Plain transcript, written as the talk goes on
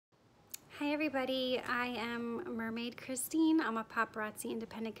Hi everybody, I am Mermaid Christine. I'm a paparazzi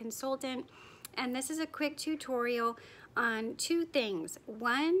independent consultant, and this is a quick tutorial on two things.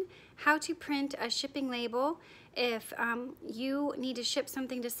 One, how to print a shipping label if you need to ship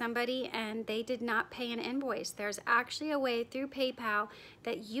something to somebody and they did not pay an invoice. There's actually a way through PayPal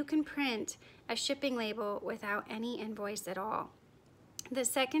that you can print a shipping label without any invoice at all. The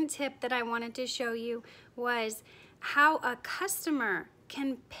second tip that I wanted to show you was how a customer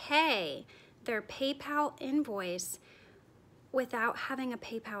can pay their PayPal invoice without having a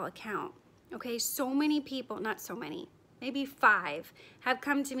PayPal account. Okay, so many people, not so many, maybe 5, have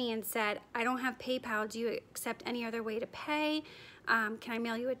come to me and said, I don't have PayPal, do you accept any other way to pay? Can I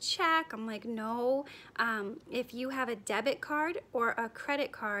mail you a check? I'm like, no. If you have a debit card or a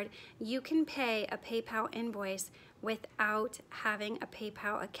credit card, you can pay a PayPal invoice without having a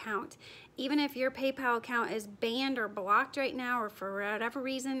PayPal account. Even if your PayPal account is banned or blocked right now or for whatever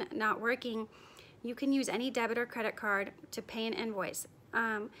reason not working, you can use any debit or credit card to pay an invoice.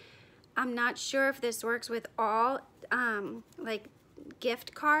 I'm not sure if this works with all like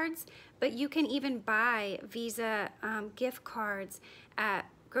gift cards, but you can even buy Visa gift cards at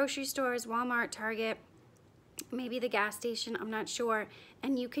grocery stores, Walmart, Target, maybe the gas station, I'm not sure,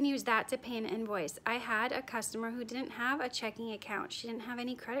 and you can use that to pay an invoice. I had a customer who didn't have a checking account. She didn't have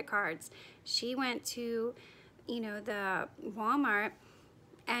any credit cards. She went to, the Walmart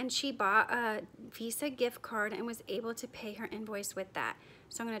and she bought a Visa gift card and was able to pay her invoice with that.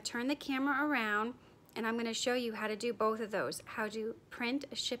 So I'm going to turn the camera around and I'm going to show you how to do both of those, how to print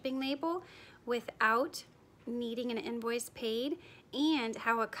a shipping label without needing an invoice paid, and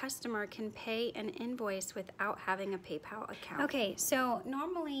how a customer can pay an invoice without having a PayPal account. Okay, so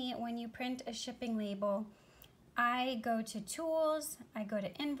normally when you print a shipping label, I go to tools, I go to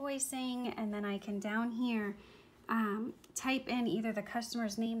invoicing, and then I can down here type in either the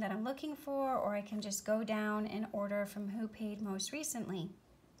customer's name that I'm looking for, or I can just go down and order from who paid most recently.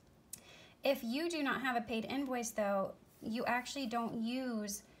 If you do not have a paid invoice though, you actually don't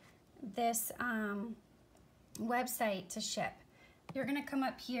use this website to ship. You're going to come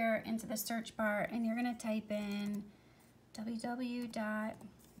up here into the search bar and you're going to type in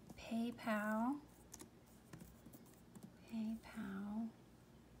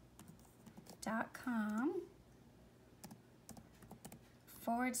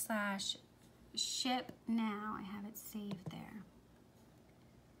now. I have it saved there.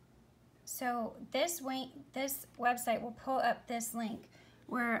 So this website will pull up this link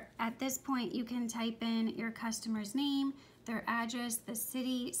where at this point you can type in your customer's name, their address, the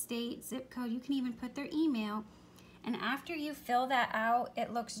city, state, zip code. You can even put their email. And after you fill that out,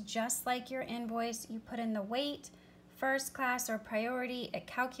 it looks just like your invoice. You put in the weight, first class or priority, it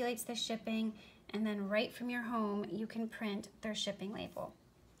calculates the shipping, and then right from your home, you can print their shipping label.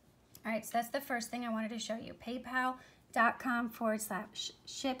 All right, so that's the first thing I wanted to show you,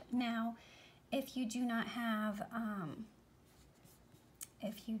 paypal.com/ship now. If you do not have,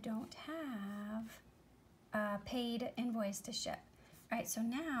 if you don't have a paid invoice to ship. All right, so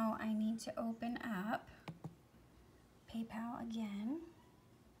now I need to open up PayPal again.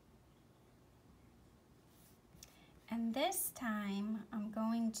 And this time I'm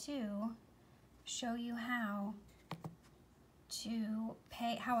going to show you how to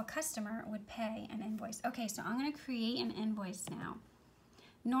pay, how a customer would pay an invoice. Okay, so I'm going to create an invoice now.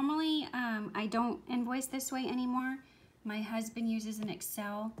 Normally, I don't invoice this way anymore. My husband uses an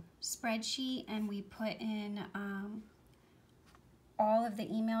Excel spreadsheet and we put in all of the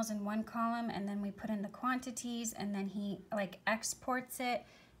emails in one column, and then we put in the quantities, and then he exports it,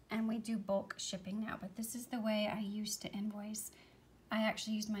 and we do bulk shipping now. But this is the way I used to invoice. I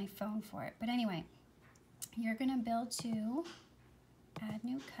actually used my phone for it. But anyway, you're gonna build to add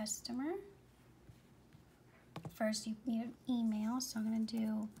new customer. First you need an email, so I'm gonna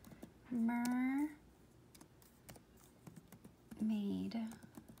do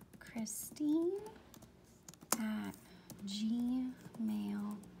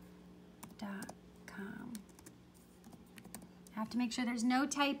I have to make sure there's no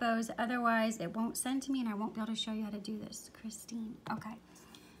typos, otherwise it won't send to me and I won't be able to show you how to do this. Christine. Okay,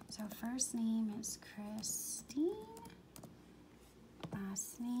 so first name is Christine,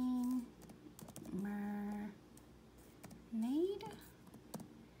 last name Mermaid.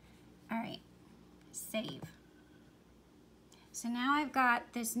 All right, save. So now I've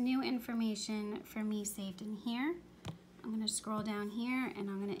got this new information for me saved in here. I'm going to scroll down here and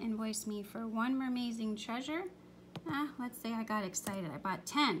I'm going to invoice me for one Mermazing treasure. Let's say I got excited. I bought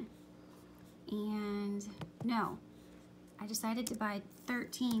 10. And no, I decided to buy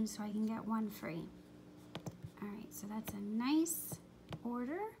 13 so I can get one free. All right, so that's a nice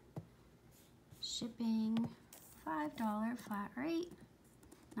order. shipping, $5 flat rate,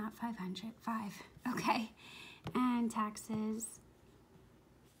 not 500, 5, okay. And taxes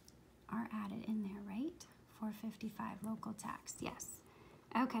are added in there, right? $4.55 local tax, yes.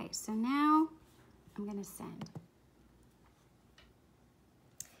 Okay, so now I'm gonna send.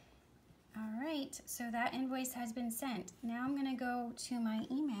 All right, so that invoice has been sent. Now I'm gonna go to my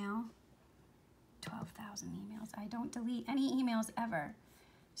email, 12,000 emails. I don't delete any emails ever.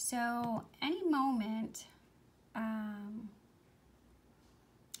 So any moment, I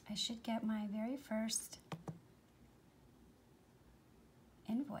should get my very first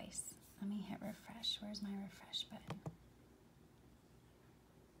invoice. Let me hit refresh. Where's my refresh button?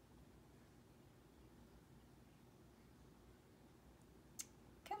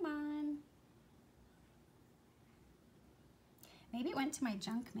 Come on. Maybe it went to my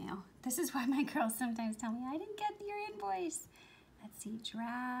junk mail. This is why my girls sometimes tell me, I didn't get your invoice. Let's see,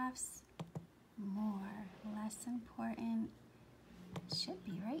 drafts, more, less important. It should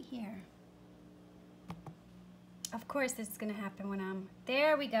be right here. Of course, this is gonna happen when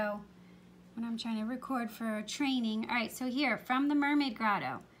there we go, when I'm trying to record for training. All right, so here, from the Mermaid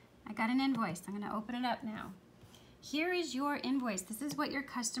Grotto, I got an invoice. I'm gonna open it up now. Here is your invoice. This is what your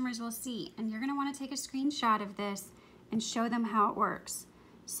customers will see, and you're gonna wanna take a screenshot of this and show them how it works.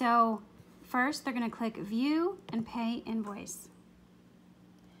 So first, they're gonna click View and Pay Invoice.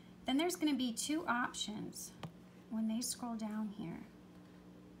 Then there's gonna be two options when they scroll down here.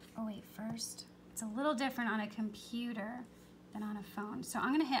 Oh wait, first, it's a little different on a computer than on a phone. So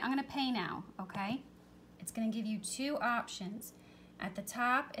I'm gonna pay now, okay? It's gonna give you two options. At the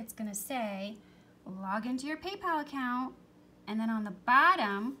top, it's gonna say, log into your PayPal account, and then on the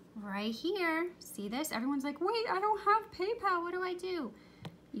bottom, right here, see this? Everyone's like, wait, I don't have PayPal, what do I do?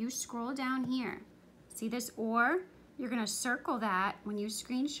 You scroll down here. See this or? You're gonna circle that when you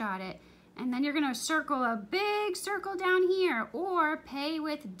screenshot it, and then you're gonna circle a big circle down here, or pay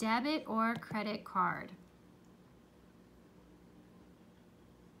with debit or credit card.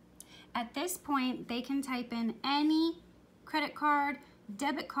 At this point, they can type in any credit card,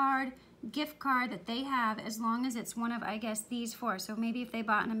 debit card, gift card that they have, as long as it's one of, I guess, these four. So maybe if they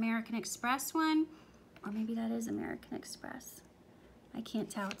bought an American Express one, or maybe that is American Express. I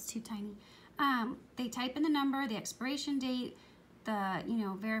can't tell, it's too tiny. They type in the number, the expiration date, the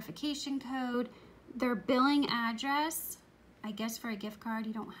verification code, their billing address. I guess for a gift card,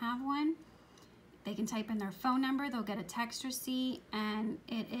 you don't have one. They can type in their phone number, they'll get a text receipt, and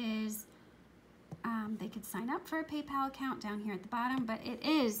it is, they could sign up for a PayPal account down here at the bottom, but it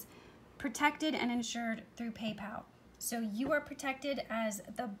is protected and insured through PayPal. So you are protected as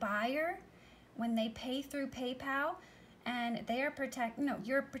the buyer when they pay through PayPal, and they are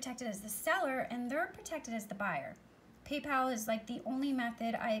you're protected as the seller, and they're protected as the buyer. PayPal is like the only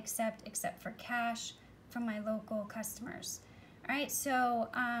method I accept except for cash from my local customers. All right, so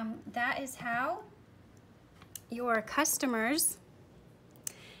that is how your customers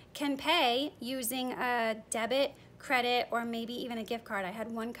can pay using a debit, credit, or maybe even a gift card. I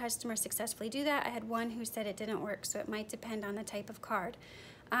had one customer successfully do that. I had one who said it didn't work, so it might depend on the type of card.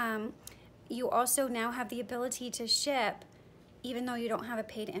 You also now have the ability to ship even though you don't have a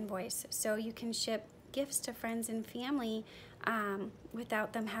paid invoice. So you can ship gifts to friends and family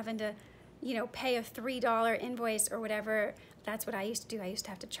without them having to pay a $3 invoice or whatever. That's what I used to do. I used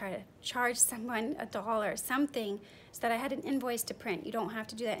to have to try to charge someone $1 or something so that I had an invoice to print. You don't have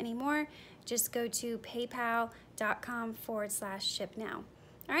to do that anymore. Just go to paypal.com/shipnow. All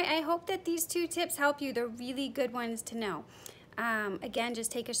right, I hope that these two tips help you. They're really good ones to know. Again,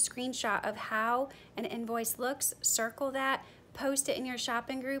 just take a screenshot of how an invoice looks, circle that, post it in your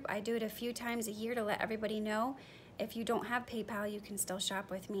shopping group. I do it a few times a year to let everybody know. If you don't have PayPal, you can still shop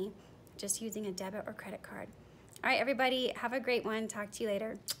with me just using a debit or credit card. All right, everybody, have a great one. Talk to you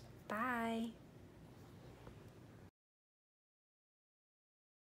later. Bye.